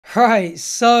Right,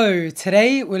 so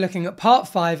today we're looking at part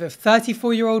 5 of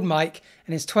 34-year-old Mike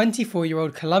and his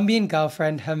 24-year-old Colombian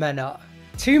girlfriend Ximena.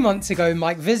 2 months ago,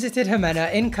 Mike visited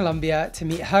Ximena in Colombia to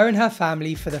meet her and her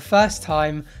family for the first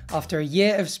time after a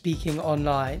year of speaking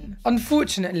online.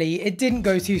 Unfortunately, it didn't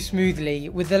go too smoothly,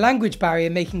 with the language barrier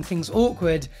making things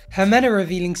awkward, Ximena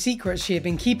revealing secrets she had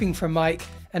been keeping from Mike,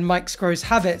 and Mike's gross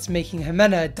habits making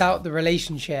Ximena doubt the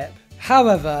relationship.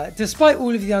 However, despite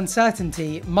all of the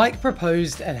uncertainty, Mike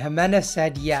proposed and Ximena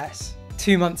said yes.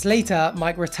 2 months later,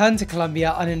 Mike returned to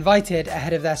Colombia uninvited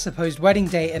ahead of their supposed wedding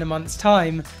date in a month's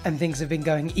time, and things have been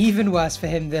going even worse for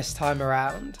him this time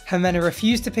around. Ximena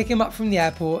refused to pick him up from the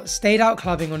airport, stayed out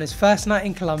clubbing on his first night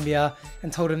in Colombia,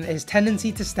 and told him that his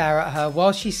tendency to stare at her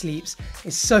while she sleeps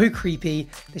is so creepy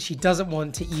that she doesn't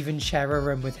want to even share a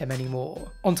room with him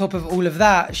anymore. On top of all of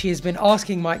that, she has been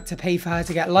asking Mike to pay for her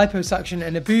to get liposuction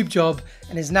and a boob job,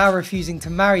 and is now refusing to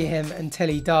marry him until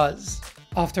he does.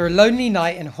 After a lonely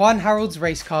night in Juan Harold's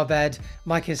race car bed,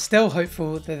 Mike is still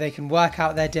hopeful that they can work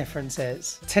out their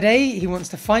differences. Today, he wants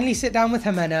to finally sit down with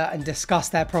Ximena and discuss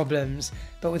their problems,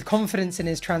 but with confidence in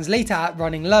his translator app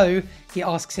running low, he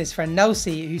asks his friend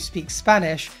Nelcey, who speaks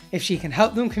Spanish, if she can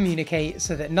help them communicate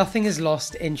so that nothing is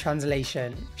lost in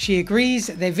translation. She agrees,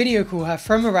 they video call her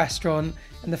from a restaurant,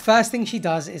 and the first thing she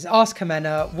does is ask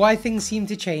Ximena why things seem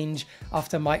to change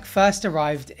after Mike first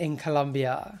arrived in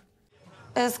Colombia.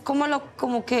 Es como lo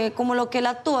que él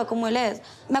actúa, como él es.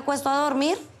 Me acuesto a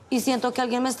dormir y siento que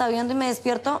alguien me está viendo y me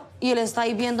despierto y él está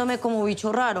ahí viéndome como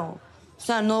bicho raro. O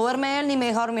sea, no duerme él ni me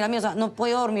deja dormir a mí, o sea, no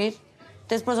puedo dormir.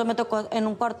 Entonces por eso me tocó en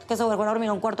un cuarto, que se vuelva a dormir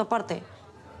en un cuarto aparte.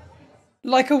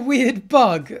 Like a weird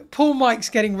bug. Poor Mike's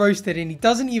getting roasted and he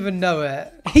doesn't even know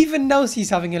it. Even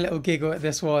Nelcey's having a little giggle at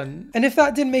this one. And if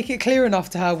that didn't make it clear enough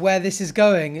to her where this is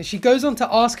going, she goes on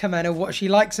to ask Ximena what she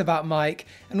likes about Mike,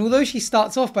 and although she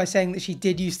starts off by saying that she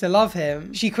did used to love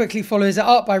him, she quickly follows it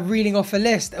up by reeling off a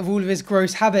list of all of his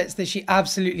gross habits that she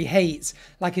absolutely hates,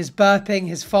 like his burping,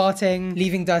 his farting,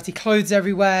 leaving dirty clothes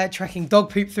everywhere, tracking dog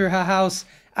poop through her house,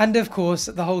 and of course,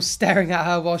 the whole staring at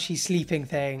her while she's sleeping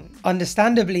thing.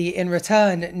 Understandably, in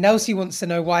return, Nelcey wants to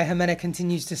know why Ximena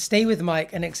continues to stay with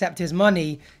Mike and accept his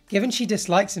money, given she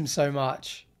dislikes him so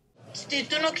much. Si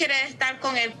tú no quieres estar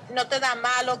con él, ¿no te da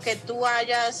malo que tú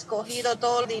hayas cogido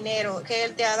todo el dinero que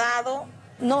él te ha dado?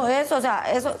 No, eso,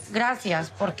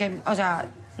 gracias, porque, o sea,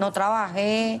 no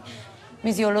trabajé,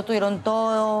 mis hijos lo tuvieron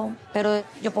todo, pero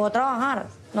yo puedo trabajar,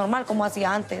 normal, como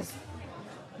hacía antes.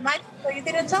 Mike, you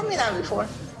didn't tell me that before.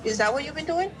 Is that what you've been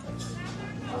doing?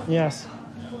 Yes.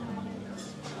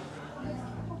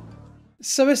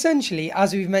 So essentially,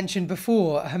 as we've mentioned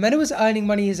before, Ximena was earning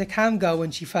money as a cam girl when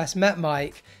she first met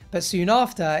Mike, but soon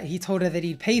after, he told her that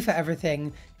he'd pay for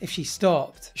everything if she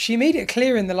stopped. She made it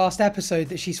clear in the last episode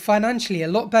that she's financially a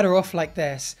lot better off like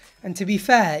this, and to be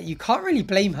fair, you can't really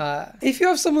blame her. If you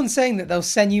have someone saying that they'll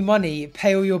send you money,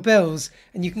 pay all your bills,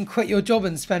 and you can quit your job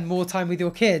and spend more time with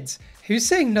your kids, who's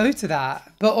saying no to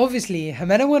that? But obviously,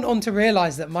 Ximena went on to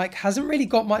realise that Mike hasn't really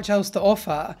got much else to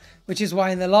offer, which is why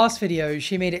in the last video,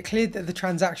 she made it clear that the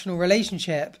transactional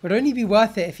relationship would only be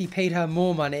worth it if he paid her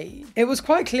more money. It was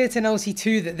quite clear to Nelcey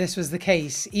too that this was the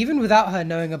case, even without her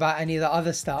knowing about any of the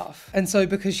other stuff. And so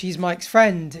because she's Mike's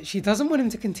friend, she doesn't want him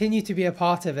to continue to be a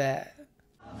part of it.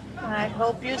 I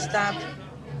hope you stop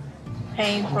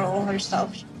paying for all her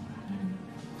stuff.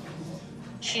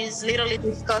 She's literally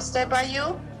disgusted by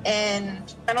you,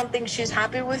 and I don't think she's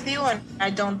happy with you, and I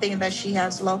don't think that she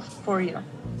has love for you.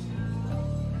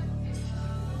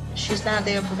 She's not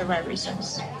there for the right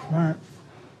reasons. All right.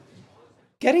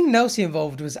 Getting Nelcey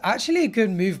involved was actually a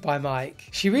good move by Mike.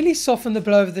 She really softened the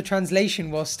blow of the translation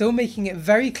while still making it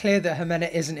very clear that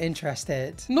Ximena isn't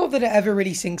interested. Not that it ever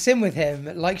really sinks in with him,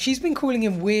 like she's been calling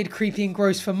him weird, creepy and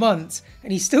gross for months,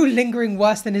 and he's still lingering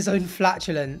worse than his own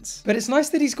flatulence. But it's nice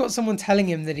that he's got someone telling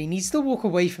him that he needs to walk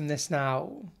away from this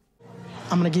now.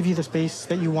 I'm gonna give you the space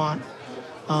that you want.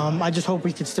 I just hope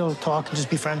we could still talk and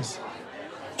just be friends.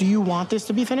 Do you want this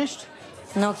to be finished?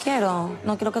 No quiero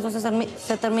que eso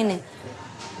se termine.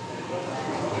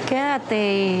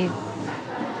 Quédate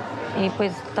y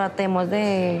pues tratemos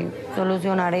de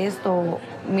solucionar esto,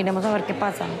 miremos a ver qué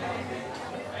pasa.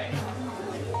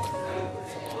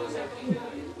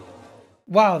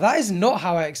 Wow, that is not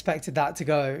how I expected that to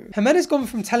go. Ximena's gone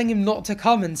from telling him not to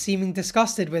come and seeming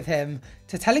disgusted with him,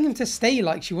 to telling him to stay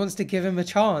like she wants to give him a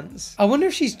chance. I wonder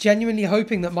if she's genuinely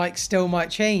hoping that Mike still might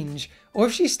change, or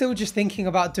if she's still just thinking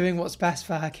about doing what's best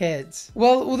for her kids.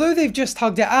 Well, although they've just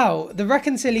hugged it out, the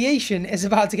reconciliation is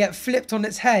about to get flipped on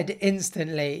its head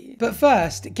instantly. But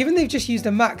first, given they've just used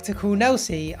a Mac to call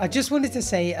Nelcey, I just wanted to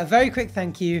say a very quick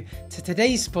thank you to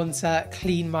today's sponsor,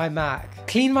 Clean My Mac.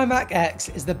 Clean My Mac X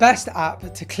is the best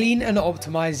app to clean and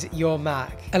optimize your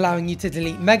Mac, allowing you to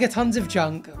delete megatons of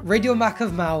junk, rid your Mac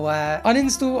of malware,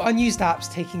 uninstall unused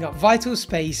apps taking up vital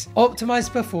space, optimize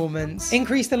performance,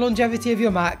 increase the longevity of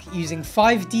your Mac using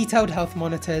 5 detailed health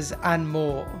monitors, and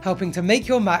more, helping to make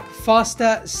your Mac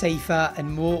faster, safer,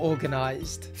 and more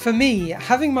organized. For me,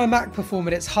 having my Mac perform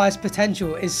at its highest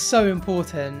potential is so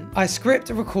important. I script,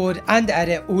 record, and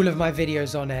edit all of my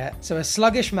videos on it, so a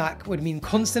sluggish Mac would mean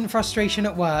constant frustration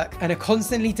at work and a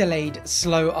constantly delayed,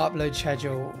 slow upload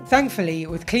schedule. Thankfully,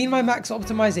 with Clean My Mac's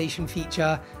optimization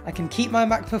feature, I can keep my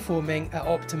Mac performing at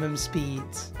optimum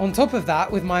speeds. On top of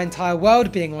that, with my entire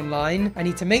world being online, I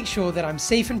need to make sure that I'm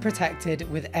safe and protected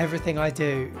with everything I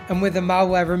do. And with the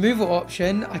malware removal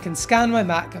option, I can scan my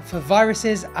Mac for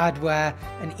viruses, adware,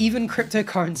 and even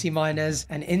cryptocurrency miners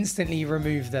and instantly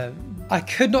remove them. I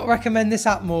could not recommend this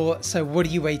app more, so what are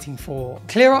you waiting for?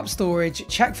 Clear up storage,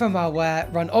 check for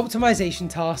malware, run optimization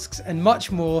tasks, and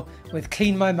much more with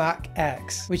Clean My Mac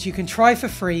X, which you can try for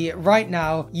free right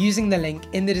now using the link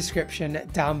in the description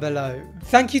down below.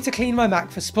 Thank you to Clean My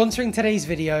Mac for sponsoring today's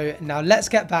video. Now let's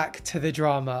get back to the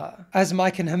drama. As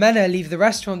Mike and Ximena leave the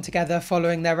restaurant together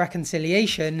following their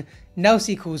reconciliation,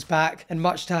 Nelcey calls back, and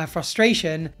much to her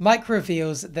frustration, Mike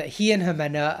reveals that he and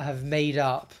Ximena have made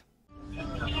up.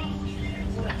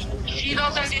 She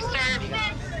doesn't deserve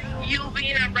you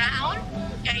being around,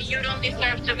 and you don't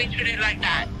deserve to be treated like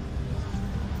that.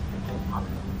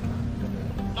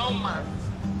 No más.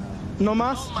 No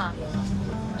más? No más.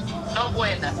 No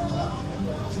buena.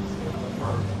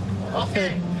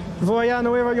 Okay. Voy a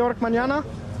Nueva York mañana?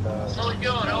 No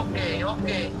lloro,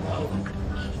 okay.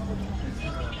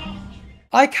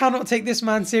 I cannot take this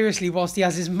man seriously whilst he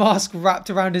has his mask wrapped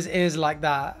around his ears like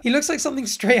that. He looks like something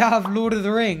straight out of Lord of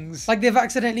the Rings. Like they've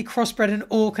accidentally crossbred an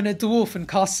orc and a dwarf and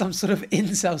cast some sort of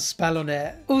incel spell on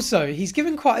it. Also, he's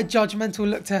given quite a judgmental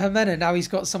look to Ximena now he's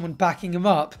got someone backing him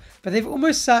up, but they've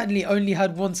almost certainly only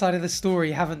heard one side of the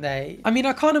story, haven't they? I mean,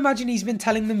 I can't imagine he's been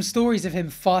telling them stories of him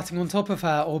farting on top of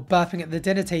her, or burping at the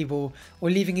dinner table, or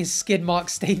leaving his skid mark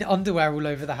stained underwear all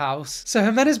over the house. So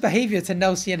Ximena's behaviour to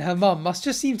Nelcey and her mum must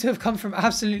just seem to have come from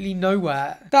absolutely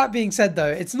nowhere. That being said though,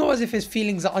 it's not as if his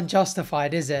feelings are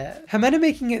unjustified, is it? Ximena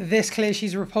making it this clear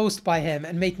she's repulsed by him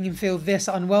and making him feel this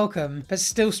unwelcome, but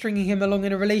still stringing him along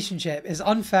in a relationship is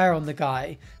unfair on the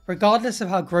guy, regardless of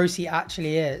how gross he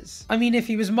actually is. I mean, if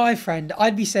he was my friend,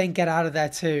 I'd be saying get out of there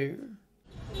too.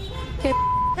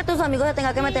 Que tus amigos se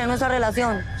tengan que meter en nuestra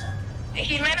relación.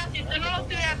 Ximena, si tú no lo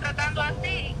estuvieras tratando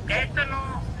así, esto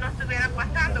no estuviera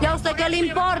pasando. ¿Y a usted qué le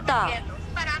importa?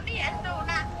 Para mí esto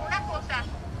es una cosa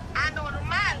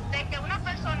anormal de que una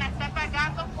persona está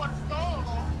pagando por todo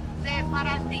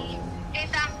para ti y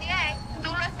también tú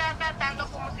lo estás tratando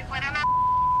como si fuera una...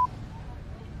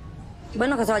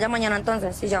 Bueno, que se vaya mañana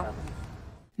entonces, y ya.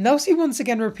 Nelcey once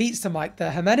again repeats to Mike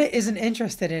that Ximena isn't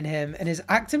interested in him and is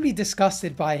actively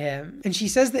disgusted by him, and she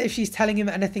says that if she's telling him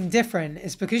anything different,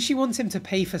 it's because she wants him to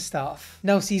pay for stuff.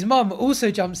 Nelcey's mum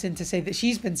also jumps in to say that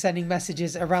she's been sending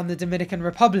messages around the Dominican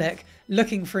Republic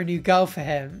looking for a new girl for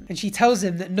him, and she tells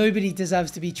him that nobody deserves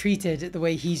to be treated the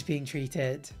way he's being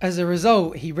treated. As a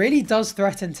result, he really does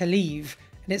threaten to leave,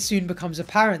 and it soon becomes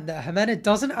apparent that Ximena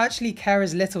doesn't actually care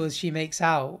as little as she makes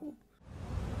out.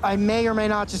 I may or may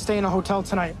not just stay in a hotel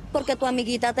tonight. Porque tu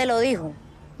amiguita te lo dijo.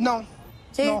 No.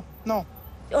 ¿Sí? No.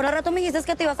 Ahora rato me dijiste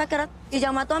que te ibas a quedar y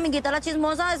llama a tu amiguita la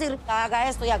chismosa a decir, haga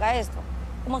esto y haga esto.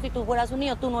 Como si tú fueras un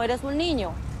niño. Tú no eres un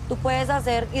niño. Tú puedes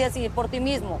hacer y decidir por ti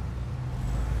mismo.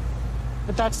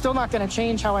 But that's still not going to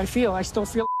change how I feel. I still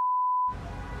feel...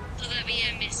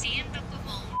 Todavía me siento como...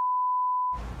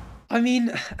 I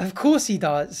mean, of course he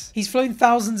does. He's flown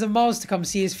thousands of miles to come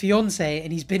see his fiancé,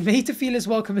 and he's been made to feel as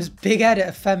welcome as Big Ed at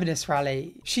a feminist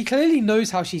rally. She clearly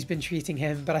knows how she's been treating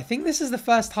him, but I think this is the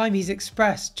first time he's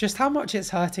expressed just how much it's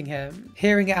hurting him.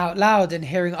 Hearing it out loud and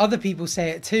hearing other people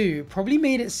say it too probably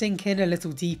made it sink in a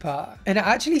little deeper. And it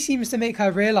actually seems to make her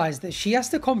realise that she has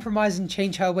to compromise and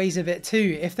change her ways a bit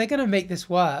too if they're going to make this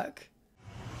work.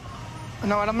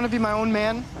 No, I'm going to be my own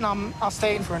man, and I'll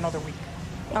stay in for another week.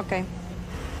 Ok.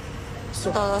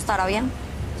 Todo estará bien.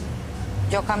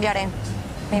 Yo cambiaré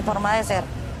mi forma de ser.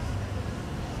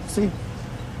 Sí.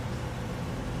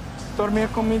 Dormir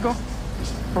conmigo,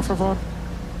 por favor.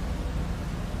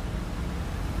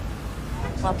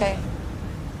 Ok.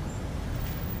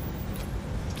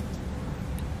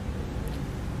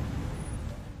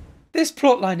 This This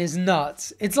plotline is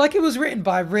nuts. It's like it was written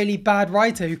by a really bad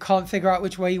writer who can't figure out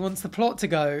which way he wants the plot to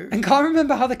go, and can't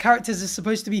remember how the characters are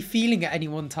supposed to be feeling at any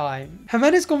one time.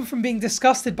 Ximena's gone from being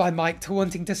disgusted by Mike to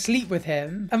wanting to sleep with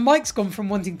him, and Mike's gone from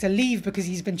wanting to leave because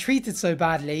he's been treated so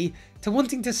badly to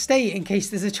wanting to stay in case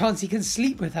there's a chance he can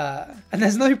sleep with her. And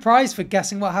there's no prize for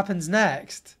guessing what happens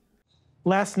next.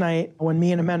 Last night, when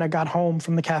me and Ximena got home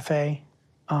from the cafe,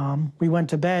 we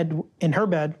went to bed in her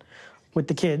bed with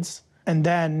the kids, and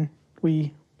then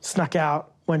we snuck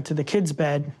out, went to the kids'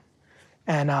 bed,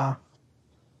 and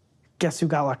guess who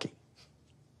got lucky?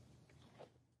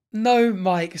 No,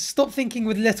 Mike, stop thinking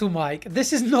with little Mike.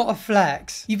 This is not a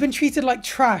flex. You've been treated like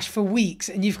trash for weeks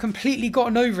and you've completely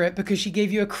gotten over it because she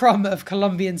gave you a crumb of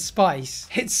Colombian spice.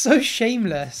 It's so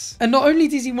shameless. And not only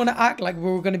does he want to act like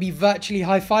we're all going to be virtually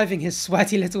high-fiving his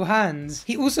sweaty little hands,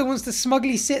 he also wants to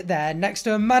smugly sit there next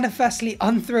to a manifestly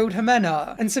unthrilled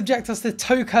Ximena and subject us to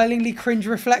toe-curlingly cringe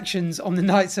reflections on the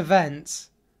night's events.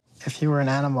 If you were an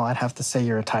animal, I'd have to say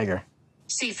you're a tiger.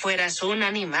 Si fueras un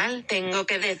animal, tengo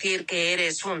que decir que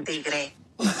eres un tigre.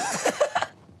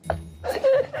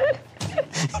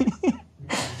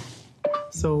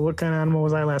 So what kind of animal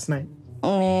was I last night?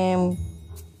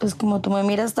 Pues como tú me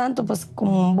miras tanto, pues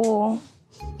como un búho.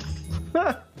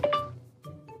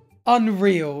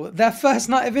 Unreal. Their first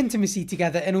night of intimacy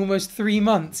together in almost 3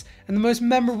 months, and the most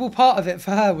memorable part of it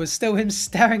for her was still him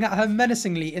staring at her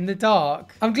menacingly in the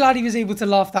dark. I'm glad he was able to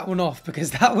laugh that one off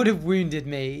because that would have wounded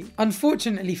me.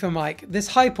 Unfortunately for Mike, this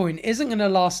high point isn't going to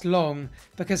last long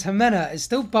because Ximena is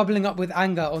still bubbling up with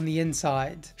anger on the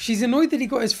inside. She's annoyed that he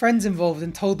got his friends involved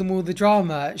and told them all the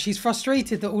drama. She's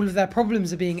frustrated that all of their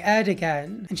problems are being aired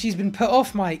again, and she's been put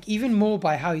off Mike even more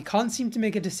by how he can't seem to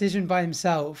make a decision by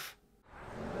himself.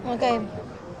 Ok,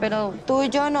 pero tú y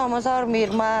yo no vamos a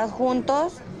dormir más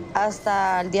juntos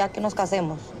hasta el día que nos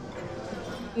casemos.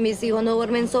 Mis hijos no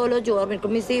duermen solos, yo voy a dormir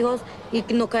con mis hijos y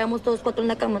no caemos todos cuatro en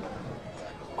la cama.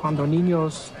 Cuando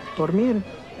niños dormir,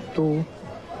 tú...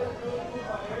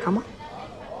 ¿Cama?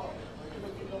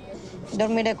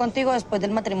 Dormiré contigo después del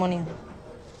matrimonio.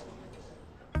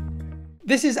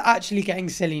 This is actually getting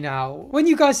silly now. When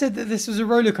you guys said that this was a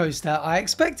roller coaster, I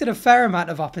expected a fair amount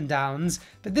of up and downs,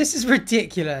 but this is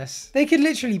ridiculous. They could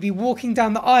literally be walking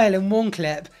down the aisle in one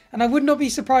clip, and I would not be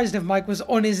surprised if Mike was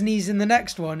on his knees in the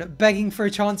next one, begging for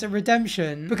a chance at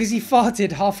redemption, because he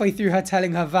farted halfway through her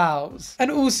telling her vows.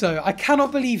 And also, I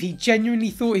cannot believe he genuinely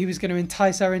thought he was going to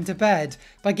entice her into bed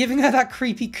by giving her that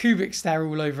creepy Kubrick stare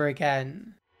all over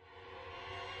again.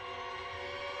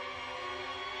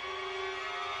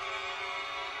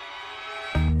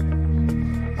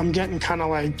 I'm getting kind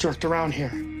of like jerked around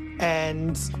here.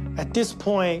 And at this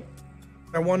point,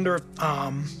 I wonder if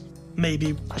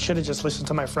maybe I should have just listened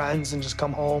to my friends and just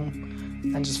come home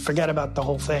and just forget about the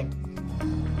whole thing.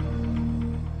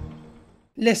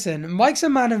 Listen, Mike's a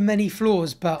man of many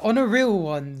flaws, but on a real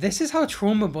one, this is how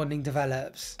trauma bonding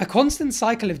develops. A constant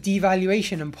cycle of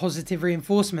devaluation and positive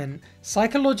reinforcement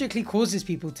psychologically causes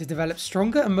people to develop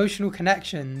stronger emotional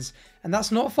connections, and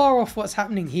that's not far off what's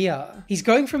happening here. He's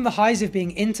going from the highs of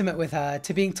being intimate with her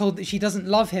to being told that she doesn't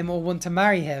love him or want to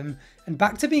marry him, and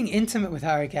back to being intimate with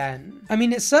her again. I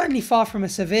mean, it's certainly far from a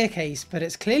severe case, but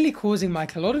it's clearly causing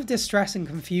Mike a lot of distress and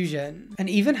confusion, and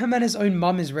even Ximena's own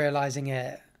mum is realizing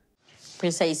it.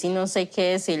 Pues ahí sí no sé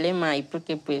qué decirle, May,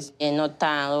 porque pues he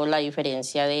notado la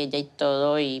diferencia de ella y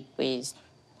todo, y pues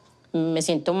me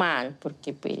siento mal,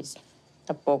 porque pues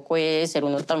tampoco es ser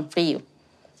uno tan frío.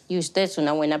 Y usted es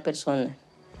una buena persona.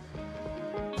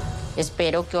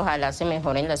 Espero que ojalá se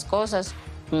mejoren las cosas.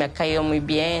 Me ha caído muy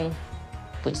bien.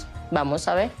 Pues vamos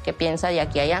a ver qué piensa de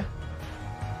aquí a allá.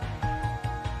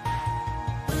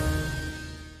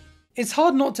 It's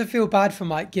hard not to feel bad for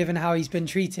Mike given how he's been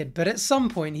treated, but at some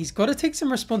point he's got to take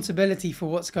some responsibility for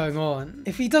what's going on.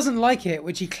 If he doesn't like it,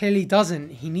 which he clearly doesn't,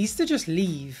 he needs to just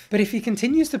leave. But if he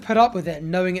continues to put up with it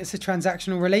knowing it's a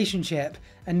transactional relationship,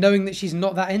 and knowing that she's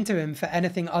not that into him for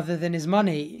anything other than his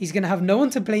money, he's going to have no one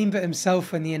to blame but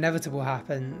himself when the inevitable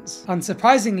happens.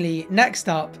 Unsurprisingly, next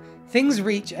up, things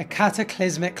reach a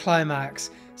cataclysmic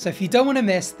climax. So if you don't want to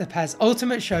miss the pair's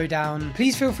ultimate showdown,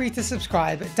 please feel free to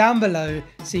subscribe down below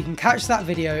so you can catch that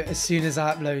video as soon as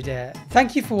I upload it.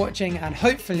 Thank you for watching, and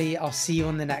hopefully I'll see you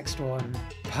on the next one.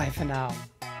 Bye for now.